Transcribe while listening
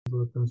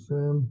בעזרת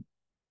השם.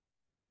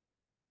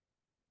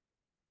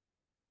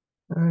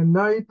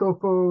 Night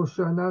of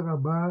שנה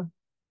רבה,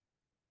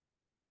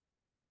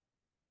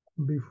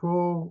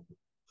 before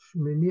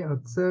שמיני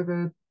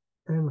עצרת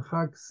and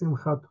חג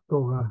שמחת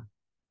תורה,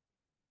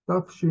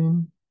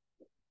 תשפ"ג.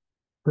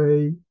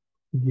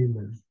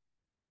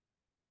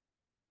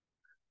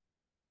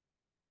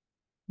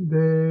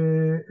 The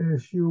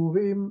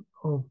שיעורים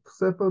of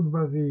ספר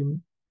דברים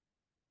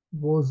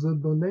was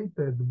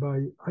donated by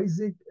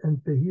Isaac and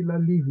Tehila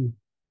Levi,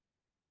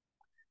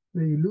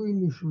 לעילוי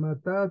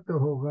נשמתה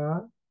הטהורה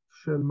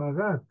של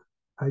מרת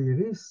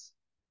איריס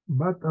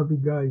בת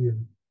אביגיל.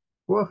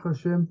 רוח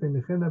השם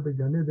תנחנה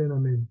בגן עדן,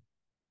 אמן.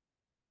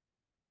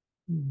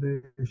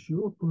 The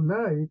shiur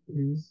tonight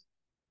is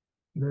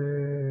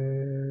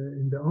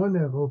in the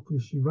honor of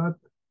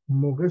ישיבת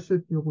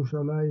מורשת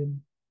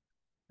ירושלים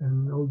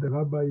and all the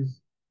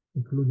rabbis,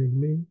 including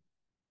me.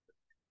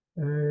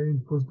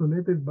 It was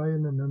donated by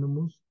an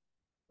anonymous.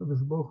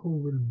 Kadosh Baruch Hu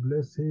will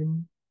bless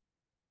him.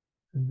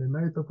 And the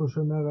night of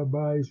Hoshana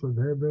Rabbi should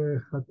have a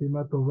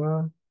Chatima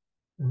Tova,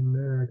 and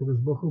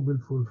Kadosh Baruch Hu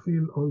will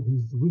fulfill all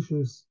his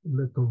wishes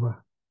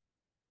letovah.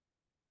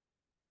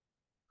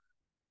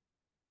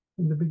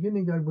 In the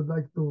beginning, I would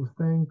like to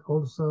thank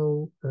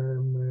also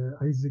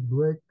Isaac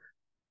Dweck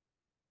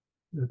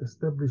that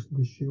established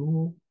the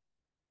shiur,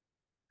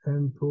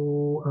 and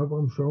to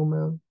Avram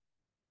Shomer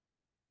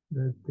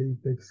that he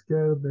takes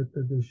care that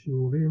the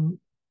shiurim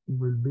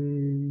will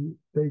be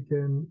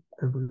taken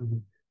every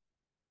week.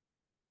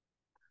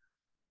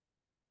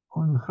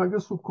 On Chag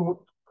HaSukkot,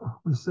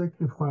 we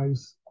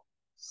sacrifice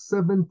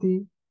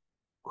 70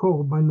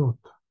 korbanot.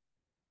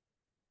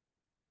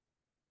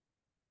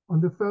 On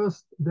the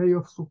first day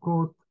of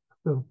Sukkot,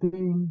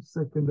 13,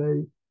 second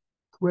day,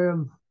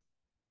 12,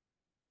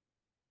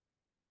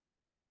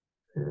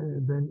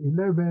 then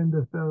 11,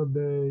 the third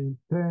day,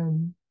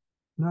 10,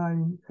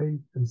 9, 8,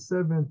 and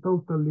 7,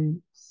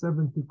 totally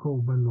 70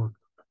 korbanot.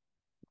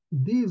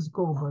 These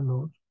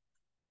korbanot,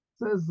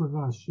 says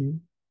Rashi,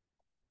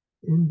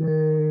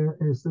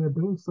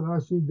 brings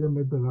Rashi the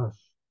Midrash.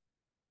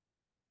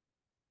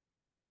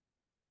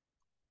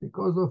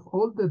 Because of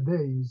all the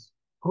days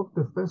of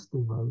the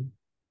festival,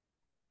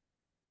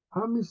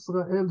 Am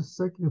Yisrael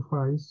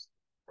sacrificed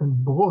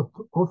and brought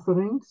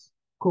offerings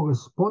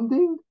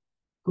corresponding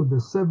to the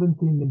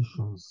 70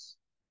 nations.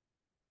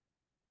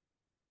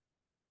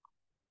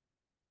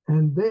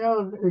 And they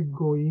are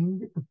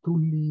going to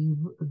leave,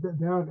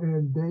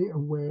 they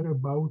were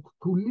about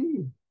to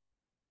leave.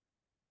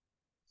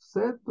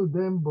 Said to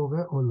them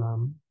Borei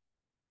Olam,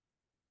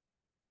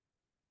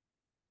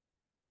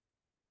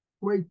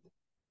 wait,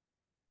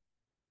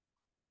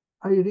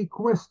 I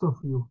request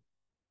of you,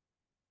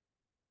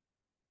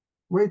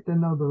 wait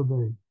another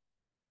day.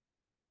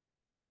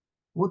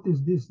 What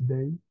is this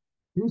day?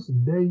 This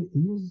day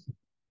is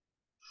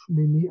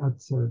Shemini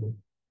Atzeret.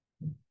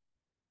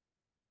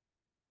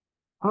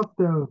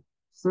 After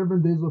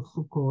 7 days of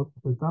Sukkot,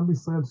 the Am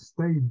Yisrael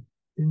stayed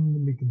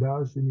in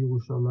Mikdash in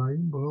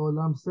Yerushalayim. Borei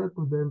Olam said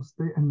to them,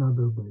 stay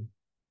another day.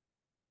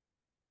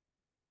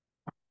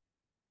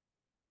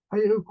 I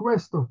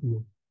request of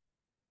you,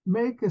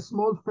 make a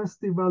small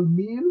festival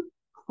meal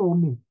for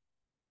me,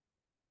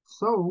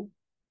 so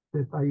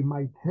that I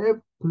might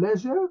have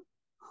pleasure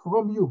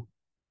from you.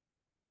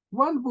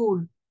 One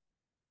bull,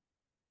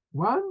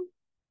 one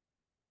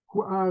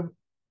who are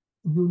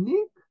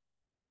unique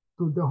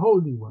to the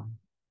Holy One.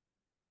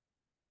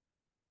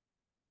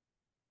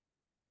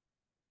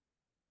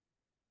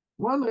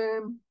 One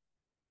ram,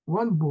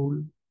 one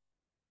bull,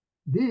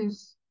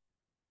 these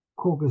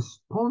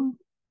correspond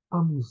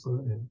Am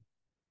Yisrael.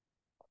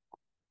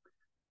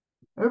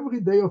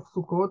 Every day of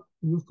Sukkot,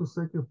 we used to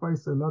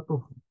sacrifice a lot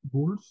of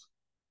bulls.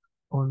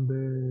 On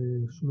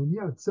the Shemini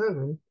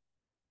Atzeret,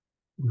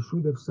 we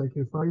should have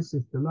sacrificed,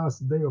 if the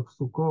last day of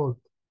Sukkot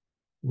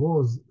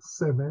was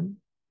 7,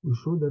 we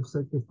should have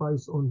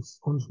sacrificed on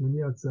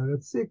Shemini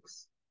Atzeret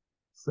 6.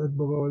 Said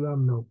Borei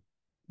Olam, no.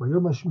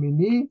 ביום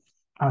השמיני,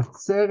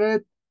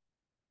 עצרת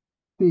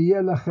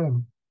תהיה לכם.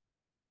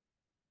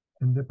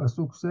 And the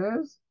pasuk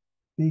says,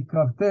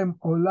 והקרבתם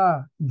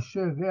עולה אישי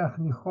ריח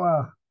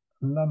ניחוח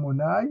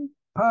למוני,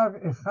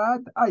 פר אחד,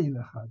 איל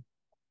אחד.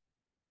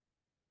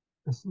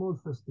 A small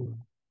festival.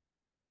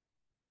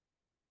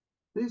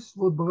 This is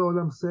what Borei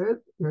Olam said.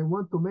 I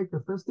want to make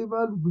a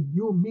festival with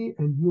you, me,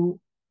 and you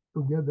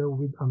together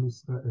with Am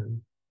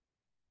Yisrael.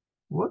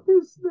 What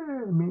is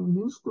the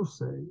means to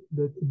say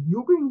that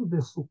during the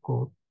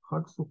Sukkot,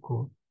 Chag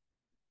Sukkot,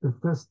 the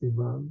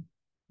festival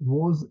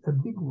was a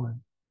big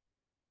one.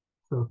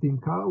 13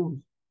 cows,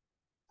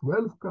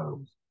 12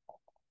 cows.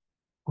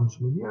 On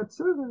Shemini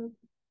Atzeret,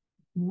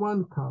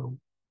 1 cow,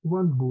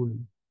 1 bull,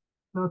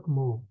 not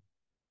more.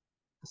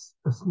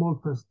 A small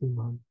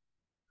festival.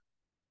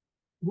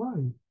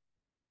 Why?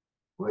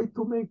 Why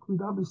to make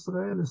with Am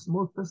Yisrael a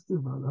small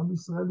festival? Am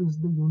Yisrael is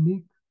the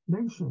unique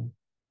nation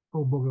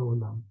for Borei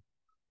Olam.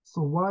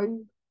 So why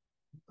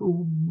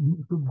to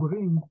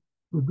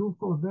do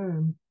for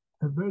them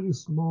a very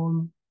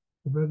small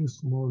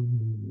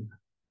meal?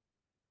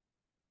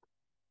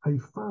 I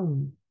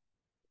found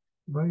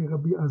by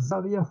Rabbi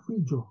Azaria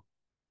Fijo.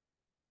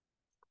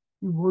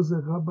 He was a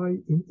rabbi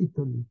in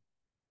Italy.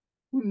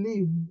 He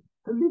lived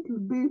a little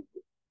bit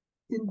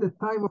in the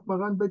time of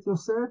Maran Bet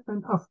Yosef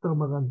and after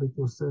Maran Bet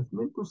Yosef.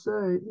 Mean to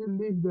say, he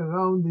lived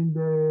around in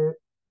the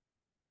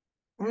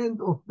end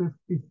of the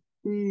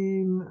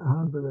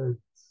 1500s,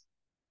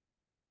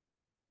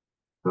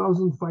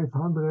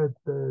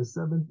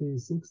 1570,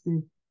 60.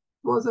 It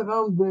was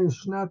around the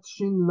Shnat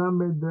Shin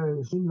Lamed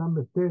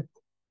Tet.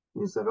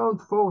 It's around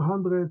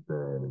 400,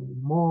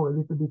 more, a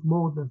little bit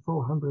more than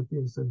 400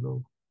 years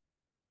ago.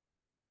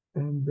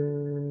 And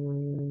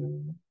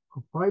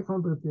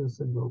 500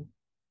 years ago.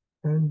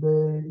 And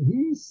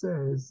he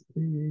says,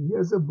 he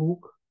has a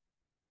book,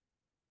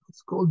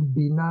 it's called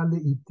Bina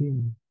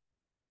Le'itim.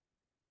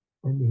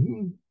 And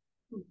he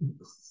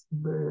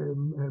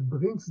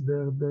brings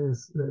there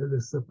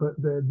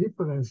the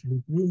difference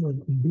between a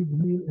big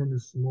meal and a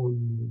small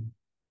meal.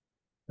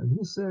 And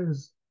he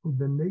says to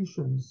the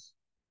nations,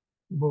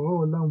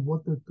 Borei Olam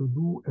wanted to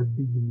do a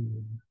big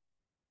meal.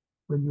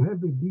 When you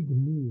have a big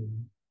meal,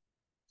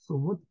 so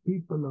what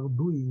people are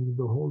doing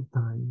the whole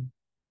time,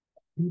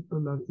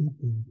 people are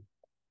eating.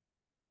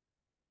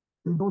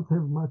 They don't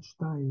have much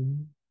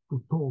time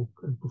to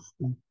talk and to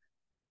speak.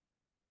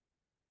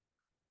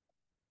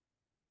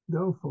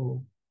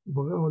 Therefore,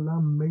 Borei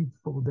Olam made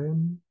for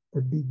them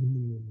a big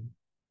meal.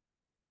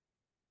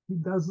 He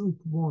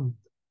doesn't want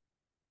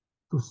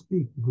to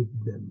speak with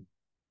them,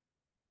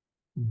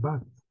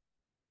 but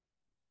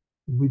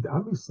with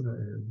Am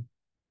Israel,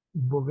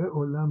 Borei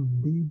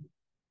Olam did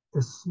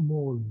a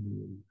small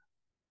meal.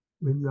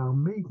 When you are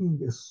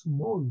making a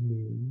small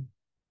meal,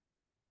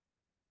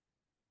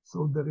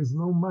 so there is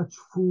no much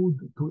food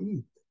to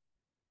eat.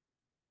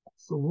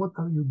 So what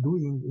are you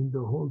doing in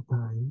the whole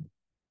time?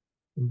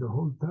 In the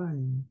whole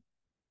time,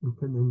 you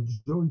can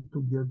enjoy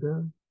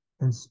together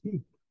and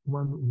speak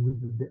one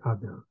with the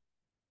other.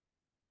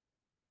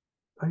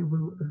 I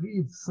will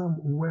read some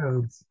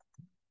words.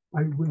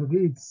 I will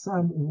read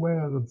some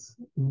words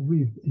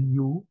with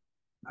you.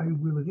 I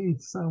will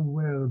read some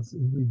words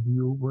with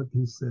you, what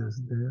he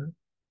says there.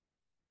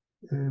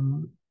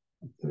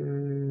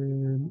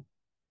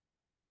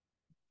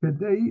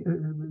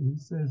 He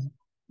says,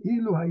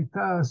 אילו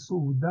הייתה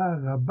הסעודה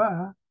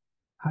רבה,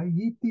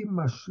 הייתי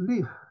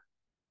משליך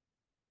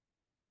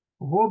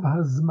רוב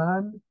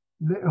הזמן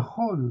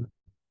לאכול,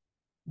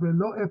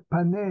 ולא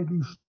אפנה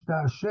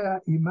להשתעשע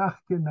עמך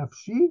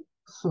כנפשי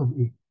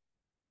סובעי.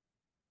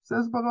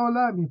 Says Borei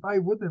Olam, if I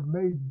would have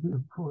made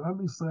for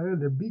Am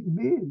Israel a big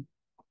meal,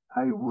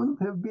 I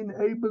wouldn't have been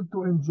able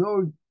to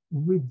enjoy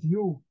with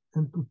you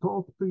and to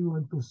talk to you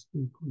and to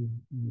speak with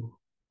you.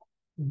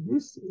 And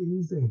this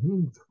is a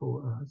hint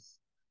for us,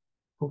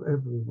 for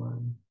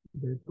everyone,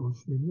 that on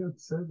Shemini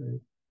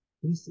Atzeret,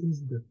 this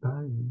is the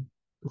time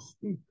to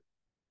speak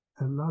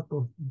a lot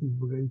of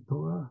divrei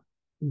Torah.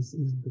 This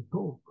is the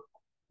talk.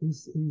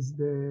 This is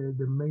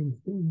the main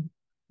thing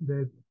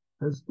that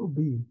has to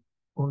be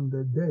on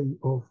the day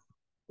of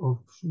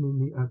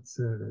Shemini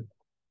Atzeret.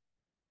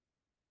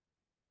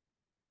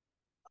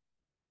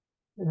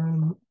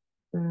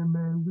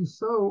 And we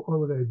saw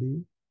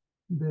already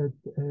that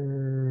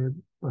the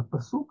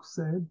Pasuk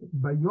said,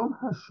 Bayom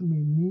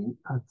HaShmini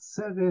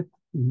Atzeret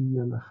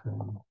Tihiya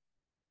Lachem.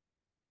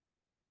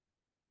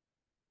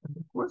 And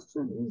the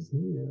question is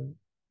here,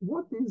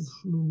 what is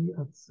Shemini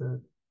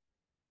Atzeret?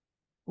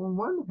 On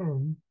one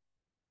hand,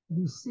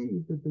 we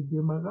see that the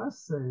Gemara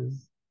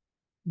says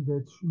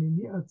that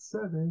Shemini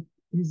Atzeret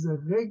is a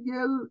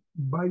regel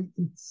by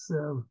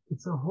itself.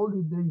 It's a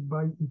holiday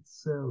by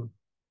itself.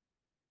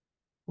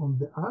 On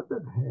the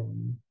other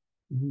hand,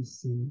 we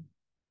see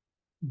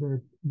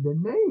that the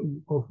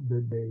name of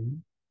the day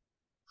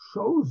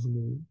shows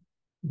me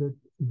that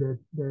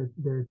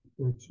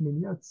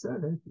Shemini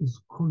Atzeret is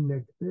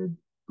connected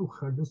to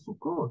Chag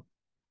HaSukkot,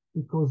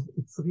 because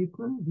it's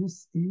written,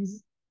 this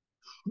is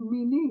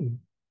Shemini.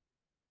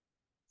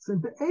 It's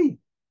in the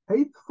eighth.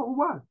 Eighth for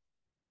what?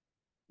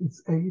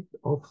 It's eighth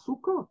of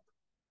Sukkot.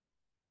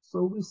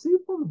 So we see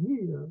from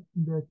here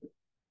that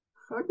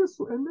Chag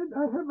HaSukkot, and then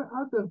I have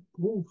other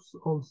proofs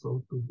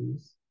also to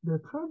this,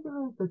 that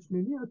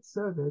Shemini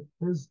Atzeret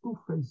has two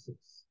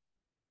faces.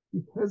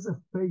 It has a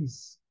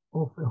face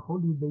of a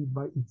holiday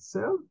by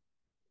itself,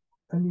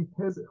 and it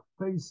has a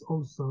face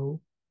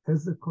also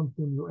as a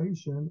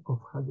continuation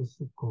of Chag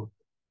HaSukkot.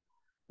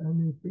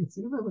 And it's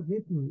even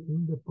written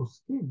in the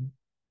Poskim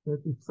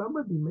that if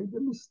somebody made a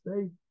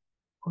mistake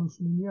on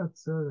Shemini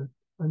Atzeret,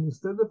 and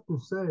instead of to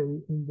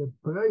say in the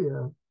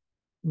prayer,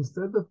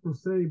 instead of to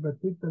say,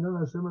 Batit Tanan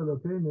Hashem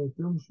Elokeinu et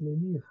Yom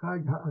Shemini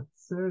Chag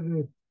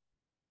HaAtzeret,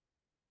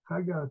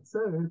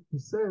 he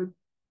said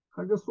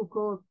Chag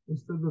HaSukkot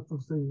instead of to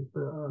say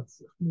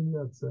Shemini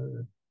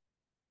Atzeret.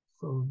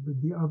 So the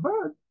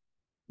Diavad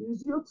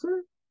is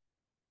Yotzei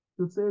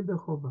Yedei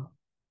Chova.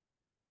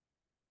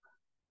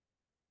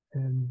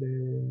 And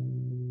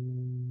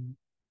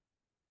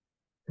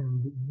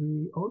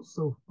we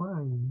also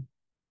find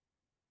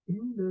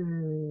in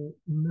the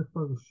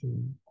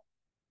Mefarshim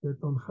that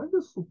on Chag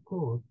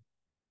HaSukkot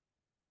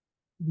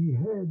we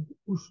had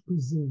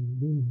Ushpizim.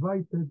 We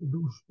invited the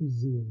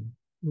Ushpizim.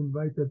 We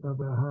invited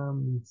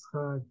Abraham,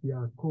 Yitzchak,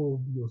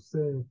 Yaakov,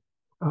 Yosef,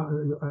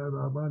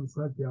 Abraham,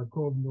 Yitzchak,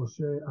 Yaakov,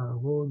 Moshe,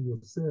 Aaron,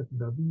 Yosef,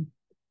 David.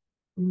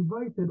 We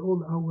invited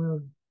all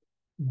our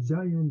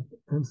giant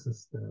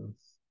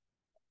ancestors.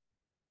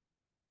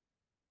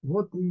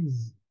 What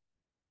is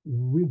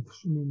with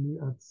Shemini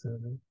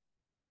Atzeret?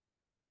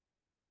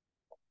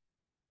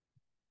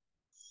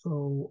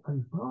 So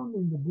I found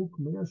in the book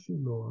Mea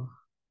Shiloach,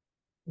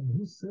 and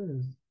he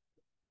says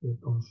that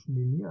on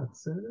Shemini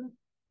Atzeret,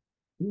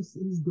 this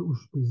is the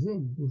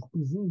Ushpizim.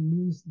 Ushpizim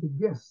means the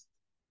guest.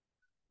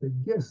 The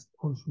guest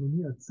on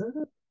Shemini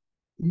Atzeret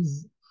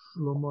is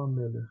Shlomo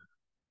Hamelech.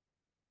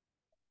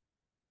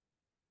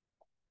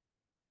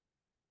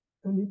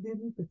 And he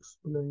didn't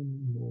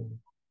explain more.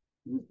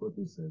 This is what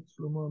he said,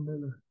 Shlomo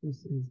Hamelech,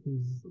 this is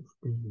his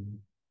Ushpizim.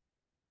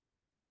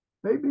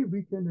 Maybe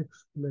we can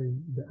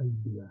explain the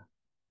idea.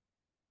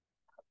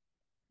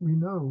 We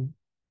know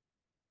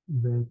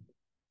that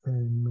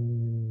the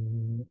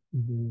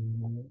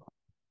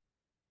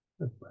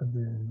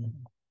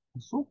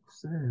Pasuk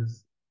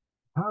says,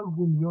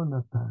 Targum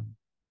Yonatan,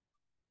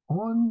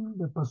 on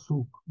the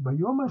Pasuk,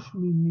 Bayom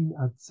HaShmini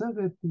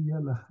Atzeret Tiya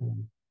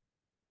Lachem,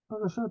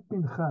 Parashat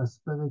Pinchas,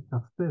 Perek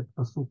Kaftet,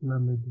 Pasuk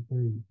Lamed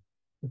Hei.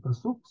 The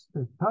Pasuk,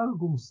 the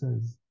Targum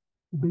says,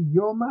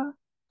 Beyoma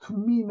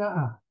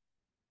Tmina'ah.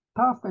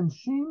 Taf and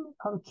Shin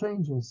are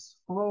changes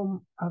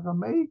from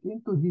Aramaic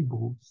into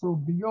Hebrew. So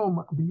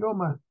Biyom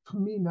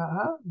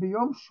Tmina'ah,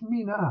 Biyom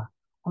Shmina'ah,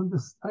 on the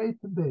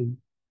 8th day.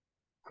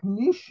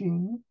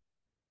 Knishin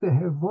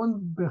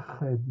Tehevon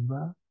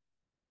Bechedva,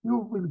 you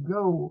will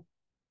go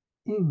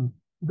in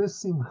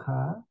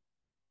Besimcha,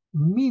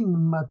 Min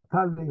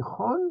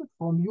Matalechon,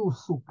 from your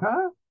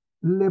sukkah,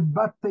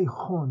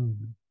 Lebatechon,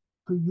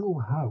 to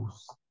your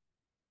house.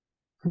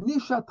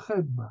 Knishat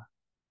Chedva,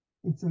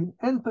 it's an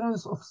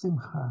entrance of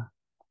Simcha.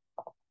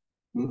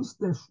 Means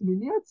the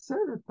Shemini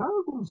Atzeret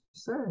Targum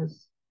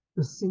says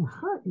the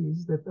Simcha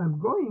is that I'm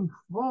going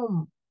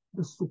from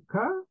the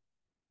sukkah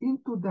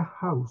into the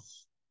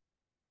house.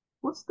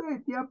 What's the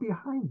idea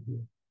behind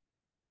here?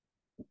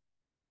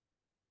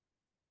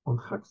 On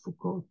Chag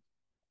Sukkot,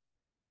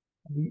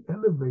 we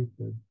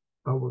elevated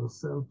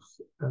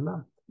ourselves a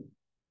lot.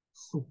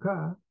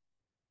 Sukkah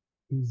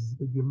is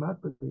the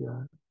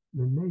gematria,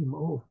 the name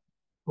of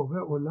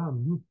Borei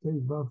Olam, Yud Kei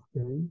Vav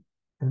Kei,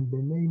 and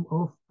the name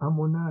of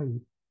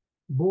Ammonai.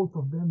 Both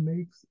of them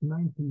makes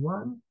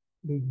 91,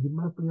 the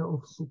gematria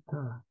of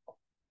Sukkah.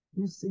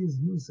 This is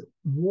these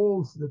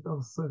walls that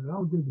are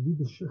surrounded with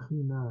the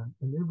Shekhinah,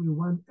 and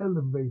everyone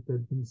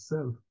elevated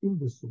himself in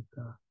the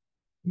Sukkah.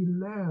 He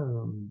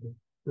learned,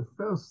 the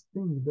first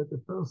thing that a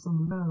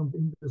person learned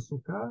in the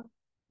Sukkah,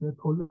 that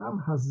Olam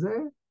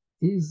Hazeh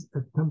is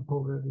a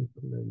temporary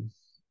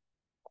place.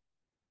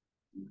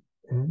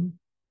 And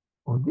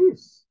on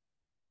this,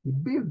 he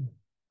built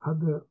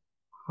other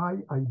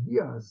high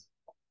ideas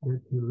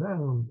that he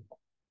learned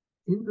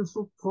in the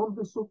from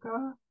the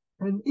Sukkah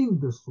and in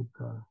the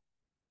Sukkah.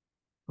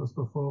 First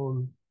of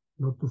all,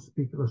 not to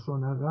speak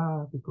Lashon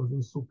Hara, because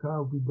in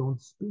Sukkah we don't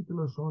speak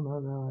Lashon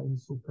Hara in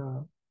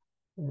Sukkah.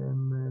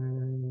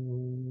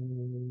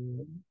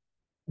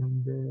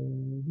 And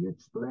we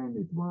explained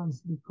it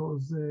once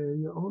because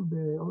all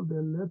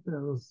the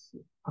letters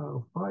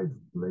are 5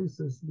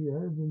 places we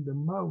have in the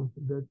mouth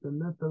that the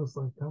letters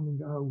are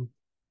coming out.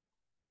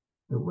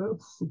 The word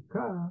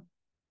Sukkah,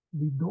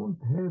 we don't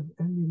have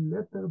any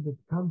letter that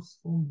comes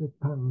from the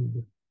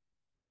tongue.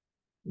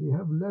 We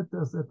have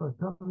letters that are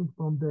coming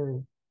from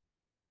the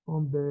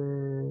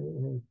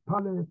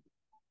palate,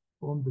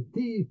 from the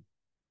teeth,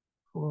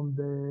 from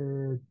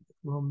the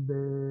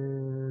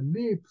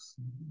lips,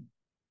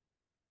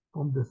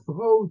 from the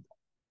throat,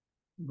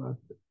 but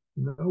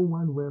no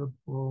one word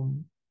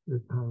from the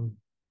tongue.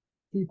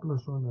 Keep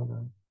Lashon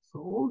Hara. So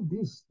all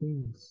these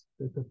things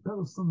that a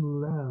person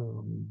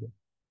learned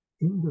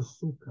in the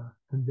Sukkah,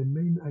 and the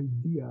main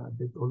idea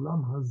that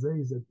Olam Hazeh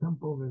is a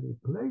temporary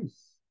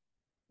place,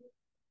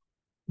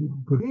 he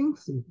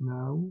brings it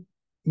now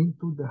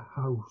into the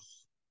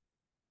house.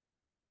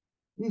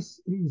 This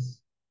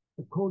is,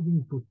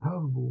 according to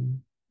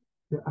Targum,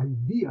 the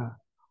idea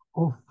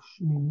of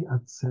Shemini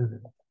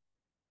Atzeret.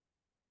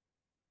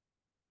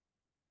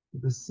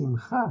 The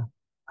Simcha,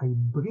 I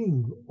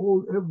bring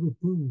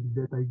everything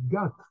that I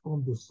got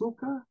from the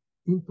Sukkah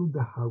into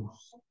the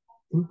house,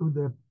 into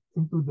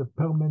the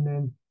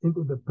permanent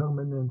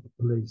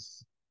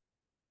place.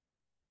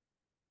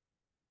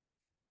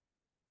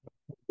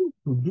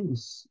 To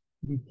this,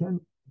 we can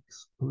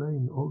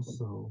explain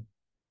also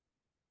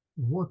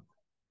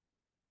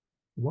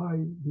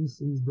why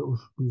this is the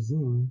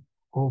Ushpizim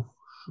of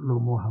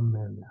Shlomo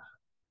Hamelech.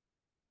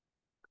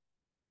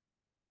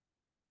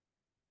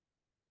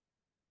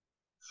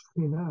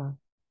 Shekhinah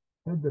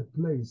had a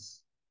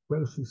place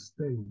where she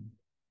stayed.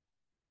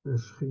 The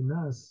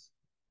Shekhinah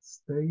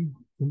stayed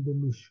in the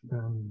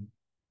Mishkan.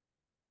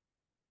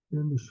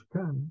 The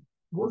Mishkan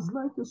was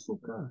like a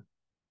sukkah.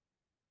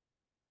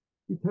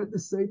 It had the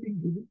same,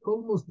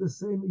 almost the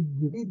same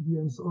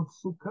ingredients of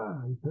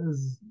sukkah. It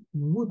has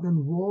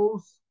wooden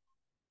walls,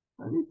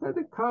 and it had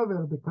a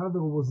cover. The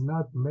cover was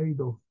not made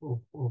of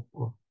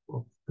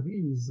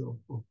trees,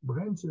 of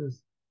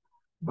branches,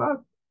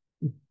 but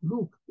it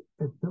looked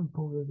a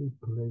temporary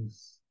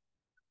place.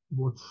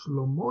 What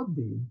Shelomo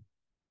did,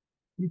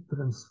 he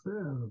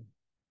transferred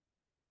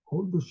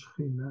all the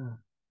Shekhinah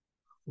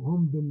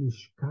from the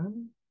Mishkan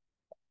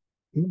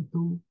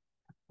into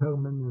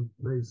permanent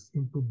place,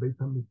 into Beit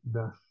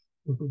HaMikdash,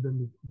 into the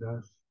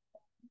Mikdash.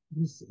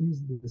 This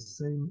is the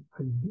same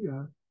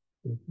idea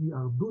that we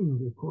are doing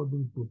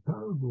according to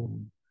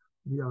Targum.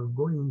 We are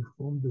going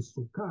from the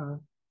Sukkah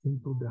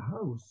into the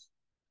house,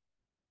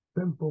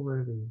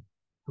 temporary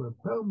to a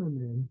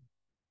permanent,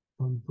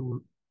 and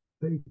to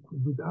take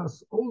with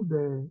us all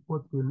the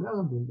what we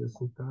learned in the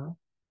Sukkah.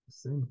 The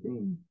same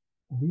thing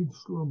did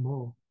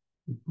Shelomo.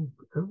 He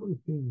took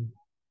everything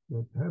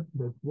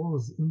that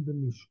was in the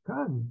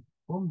Mishkan,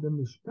 from the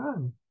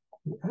Mishkan,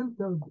 he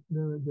entered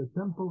the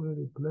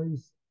temporary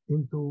place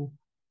into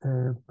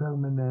a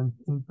permanent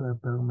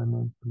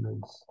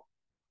place.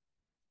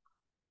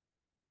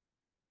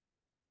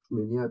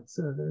 Shemini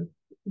Atzeret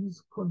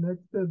is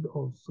connected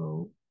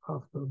also.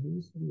 After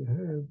this, we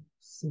have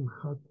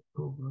Simchat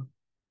Torah.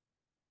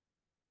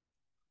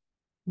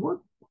 What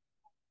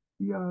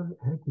we are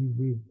happy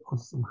with on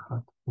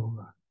Simchat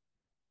Torah?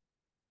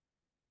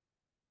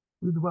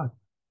 With what?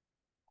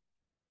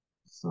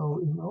 So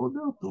in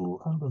order to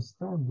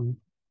understand it,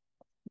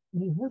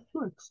 we have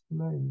to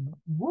explain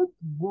what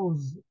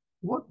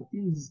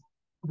is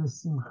the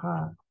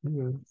simcha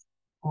here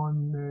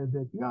on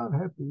that we are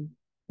happy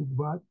with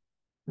what?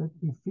 That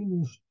we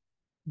finished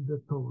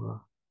the Torah.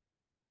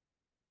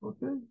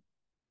 Okay?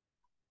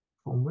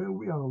 From where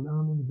we are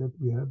learning that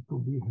we have to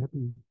be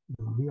happy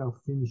that we are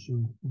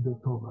finishing the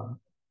Torah.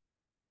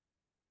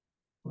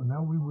 So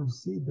now we will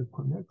see the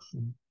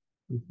connection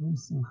between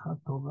Simchat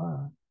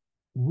Torah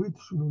with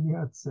Shemini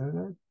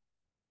Atzeret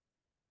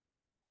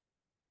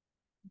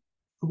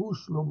through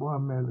Shlomo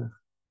Hamelech,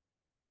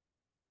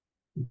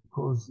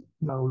 because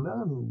we are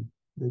learning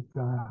that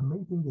we are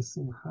making a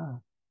simcha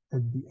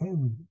at the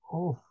end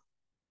of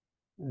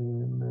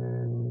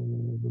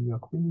when you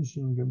are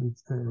finishing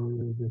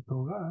the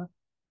Torah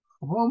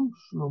from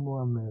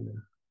Shlomo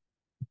Hamelech.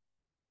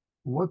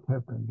 What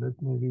happened?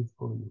 Let me read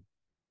for you.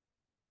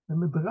 The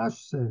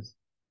Midrash says,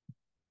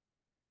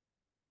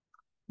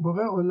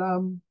 Borei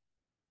Olam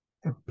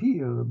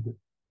appeared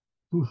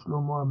to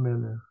Shlomo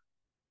Hamelech.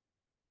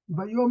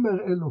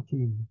 Vayomer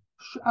Elokim,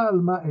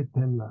 Sh'al ma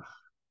eten lach.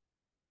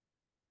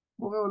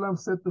 Borei Olam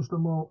said to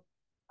Shlomo,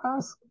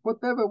 ask what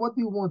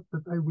you want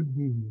that I would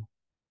give you.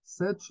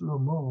 Said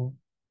Shlomo,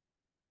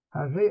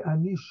 Harei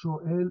ani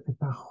shoel et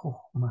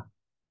ha-chokhmah.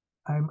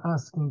 I'm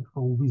asking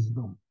for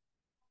wisdom.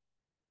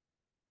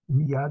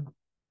 Miyad,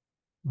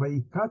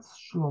 vayikatz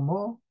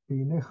Shlomo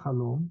beinei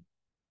chalom,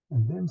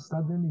 and then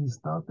suddenly he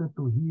started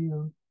to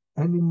hear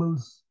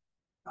animals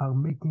are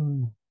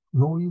making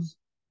noise,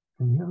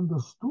 and he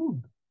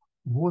understood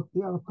what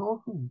they are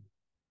talking.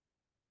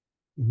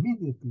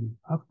 Immediately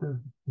after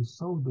he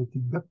saw that he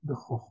got the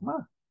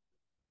chokhmah,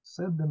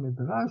 said the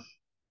Midrash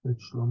that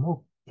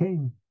Shlomo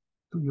came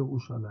to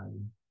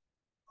Yerushalayim,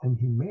 and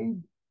he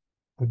made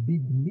a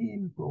big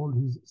meal for all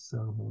his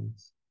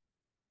servants.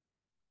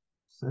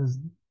 Says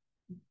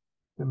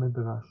the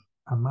Midrash,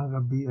 Amar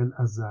Rabbi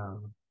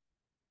Elazar,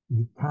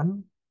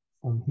 מכאן,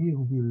 from here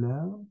we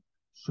learn,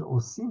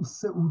 שעושים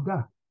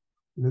סעודה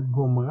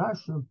לגומרה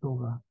של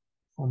תורה.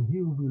 From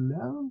here we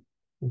learn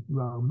that you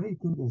are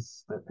making a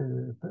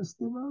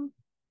festival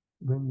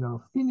when you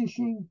are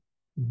finishing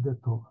the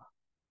Torah.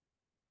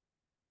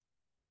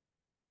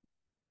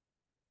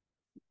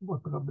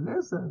 What Rabbi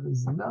Elazar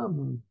is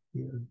learning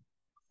here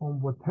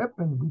from what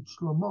happened with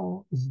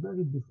Shlomo is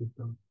very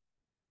difficult.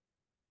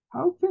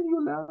 How can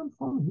you learn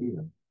from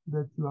here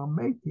that you are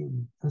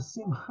making a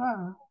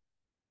simcha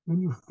when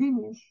you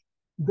finish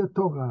the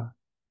Torah?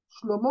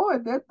 Shlomo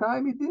at that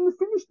time, he didn't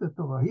finish the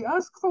Torah. He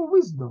asked for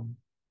wisdom.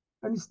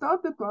 And he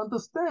started to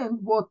understand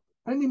what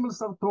animals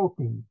are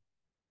talking.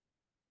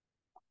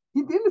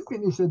 He didn't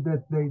finish at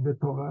that day the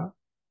Torah.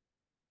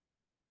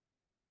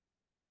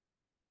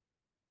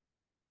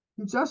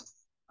 He just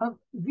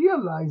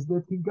realized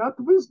that he got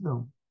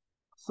wisdom.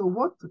 So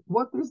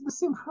what is the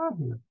simcha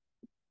here?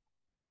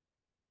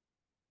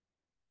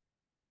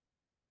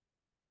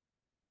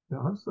 The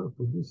answer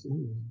to this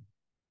is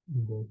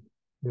that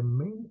the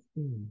main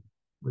thing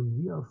when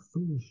we are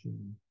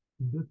finishing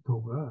the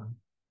Torah,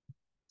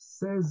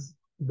 says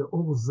the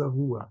Or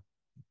Zarua.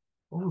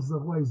 Or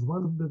Zarua is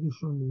one of the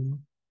Rishonim,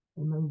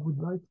 and I would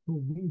like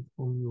to read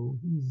from you.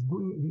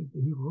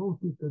 He wrote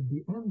it at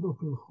the end of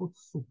Hilchot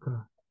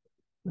Sukkah.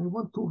 I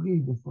want to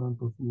read in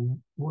front of you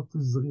what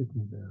is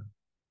written there.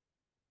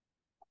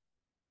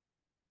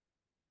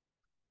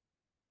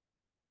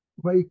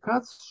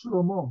 Vayikatz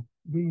Shlomo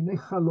beinei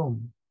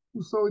chalom.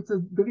 You saw it's a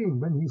dream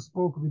when he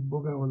spoke with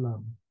Borei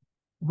Olam.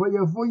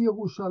 Vayavo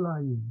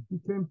Yerushalayim. He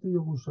came to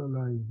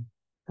Yerushalayim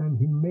and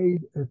he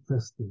made a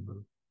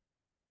festival.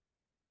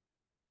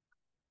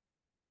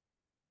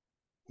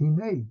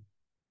 הנה,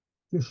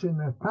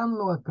 כשנתן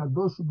לו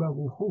הקדוש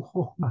ברוך הוא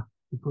חוכמה,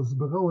 because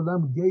ברא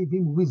עולם gave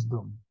him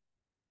wisdom,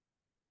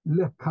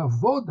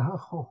 לכבוד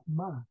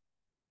החוכמה,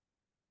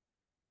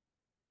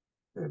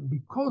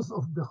 because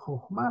of the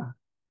חוכמה,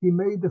 he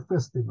made a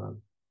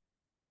festival.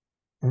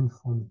 And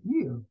from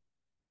here,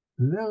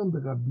 learned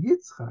Rabbi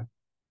Yitzchak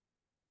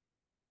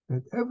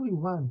that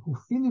everyone who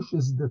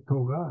finishes the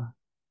Torah,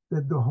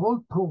 that the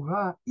whole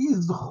Torah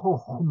is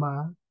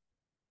Chokhmah,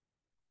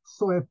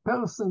 so a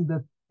person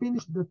that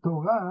finished the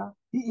Torah,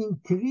 he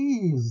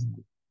increased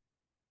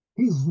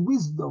his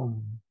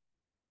wisdom.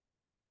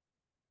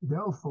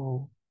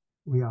 Therefore,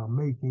 we are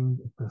making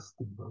a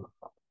festival.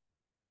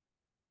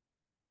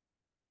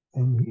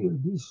 And here,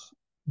 this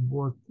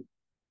what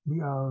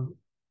we are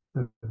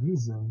the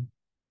reason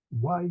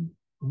why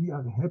we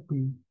are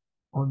happy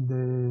on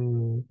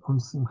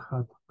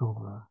Simchat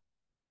Torah.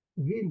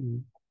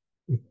 Really,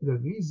 if the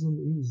reason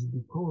is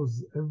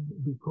because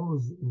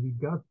we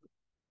got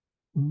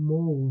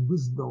more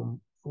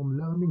wisdom from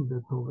learning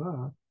the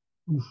Torah,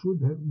 we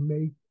should have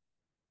made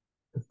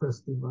a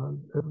festival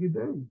every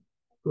day.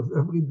 Because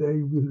every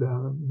day we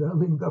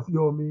learning Daf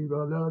Yomi, we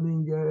are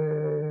learning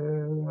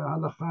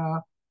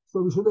Halacha,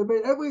 so we should have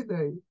made every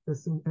day a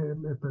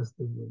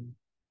festival.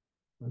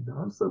 But the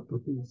answer to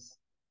this,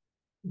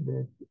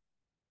 that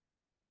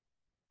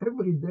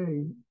every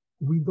day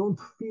we don't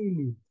feel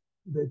it,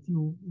 that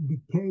you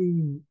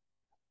became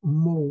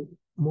you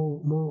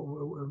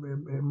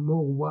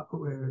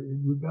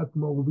got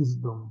more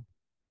wisdom.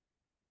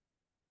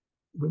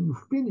 When you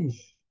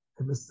finish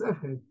a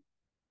Masechet,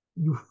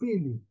 you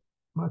feel it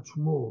much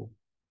more.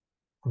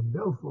 And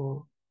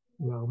therefore,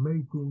 we are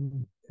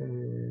making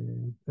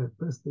a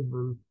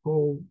festival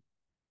for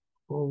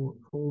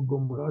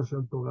Gomra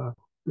Shel Torah.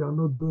 We are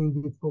not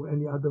doing it for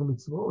any other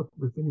mitzvot.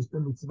 We finish the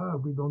mitzvah,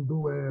 we don't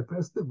do a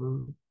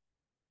festival.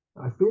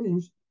 I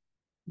finished.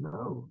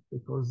 No,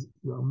 because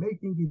you are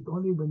making it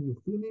only when you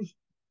finish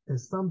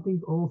as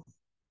something of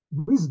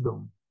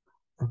wisdom.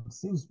 And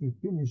since we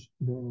finished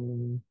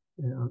on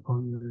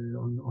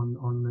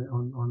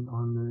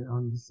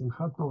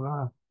Simchat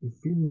Torah, we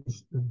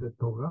finished the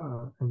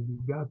Torah and we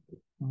got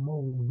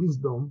more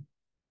wisdom.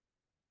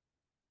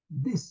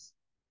 This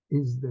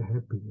is the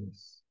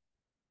happiness.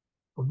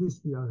 For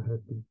this we are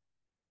happy.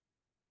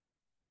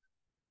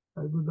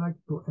 I would like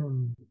to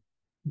end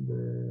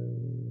the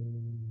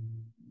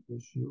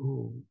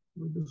shiur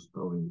with the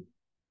story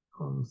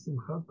on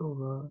Simchat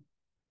Torah.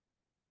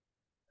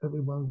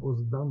 Everyone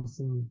was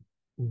dancing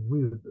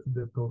with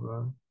the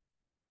Torah.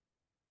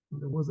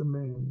 There was a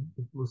man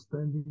that was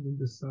standing in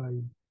the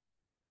side,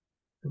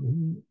 and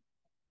he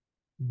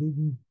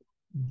didn't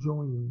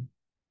join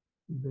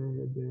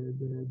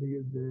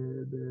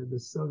the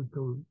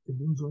circle. He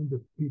didn't join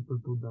the people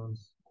to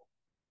dance.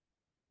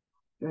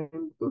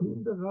 Came to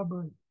him the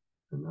rabbi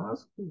and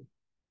asked him,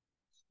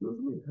 "Excuse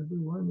me,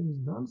 everyone is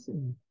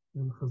dancing,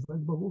 and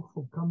Chazak Baruch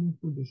for coming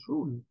to the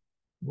shul.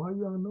 Why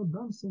you are not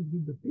dancing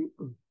with the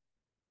people?"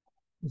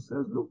 He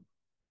says, "Look,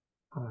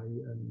 I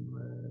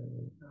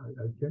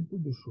came to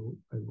the shul.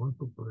 I want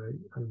to pray.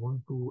 I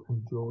want to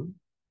enjoy,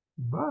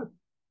 but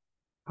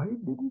I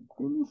didn't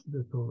finish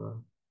the Torah.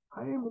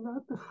 I am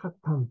not a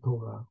Chatan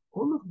Torah.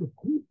 All of the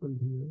people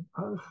here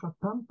are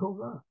Chatan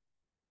Torah.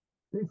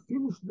 They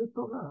finished the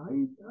Torah.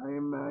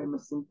 I'm a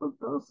simple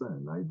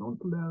person. I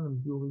don't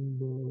learn during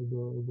the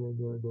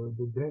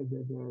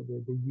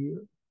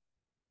year.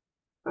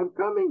 I'm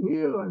coming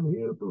here. I'm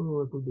here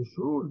to the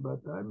shul,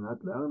 but I'm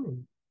not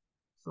learning.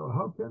 So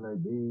how can I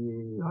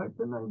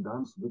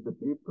dance with the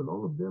people?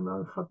 All of them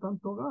are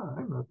Chatan Torah.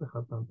 I'm not a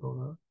Chatan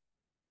Torah."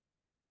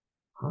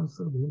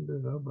 Answered him the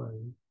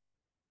rabbi,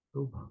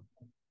 "Look,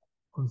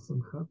 on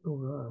Simchat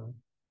Torah,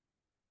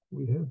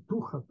 we have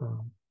two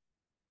Chatan.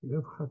 We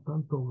have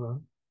Chatan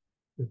Torah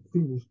that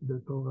finished the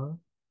Torah,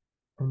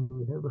 and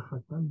we have a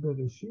Chatan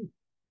Bereshit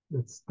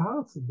that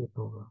starts the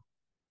Torah.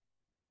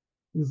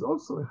 He's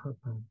also a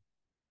Chatan.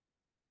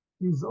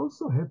 He's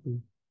also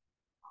happy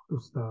to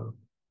start.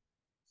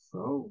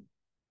 So,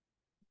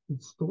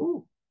 it's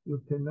true. You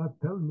cannot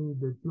tell me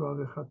that you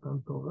are a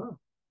Chatan Torah,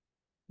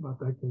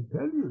 but I can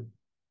tell you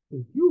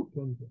that you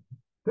can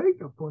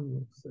take upon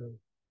yourself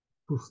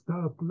to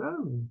start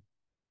learning,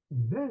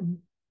 and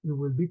then you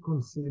will be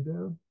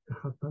considered a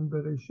Chatan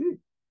Bereshit,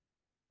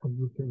 and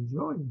you can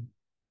join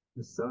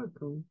the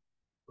circle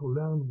to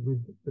learn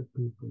with the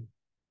people."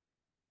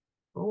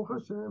 Baruch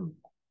Hashem,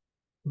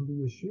 in the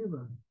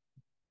yeshiva,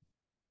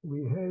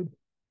 we had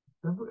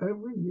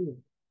every year,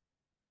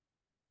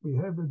 we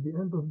have at the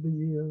end of the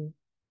year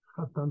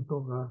Chatan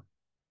Torah,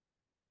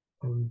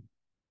 and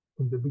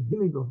in the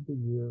beginning of the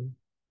year,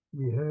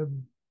 we have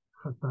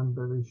Chatan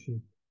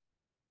Bereshit.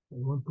 I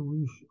want to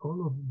wish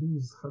all of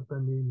these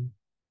Chatanim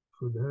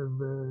should have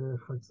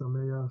Chag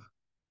Sameach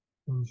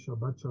and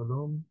Shabbat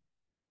Shalom,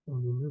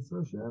 and in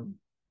Mitzvah Hashem,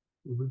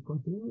 we will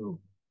continue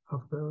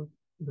after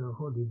the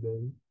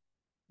holiday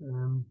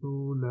and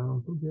to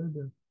learn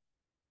together.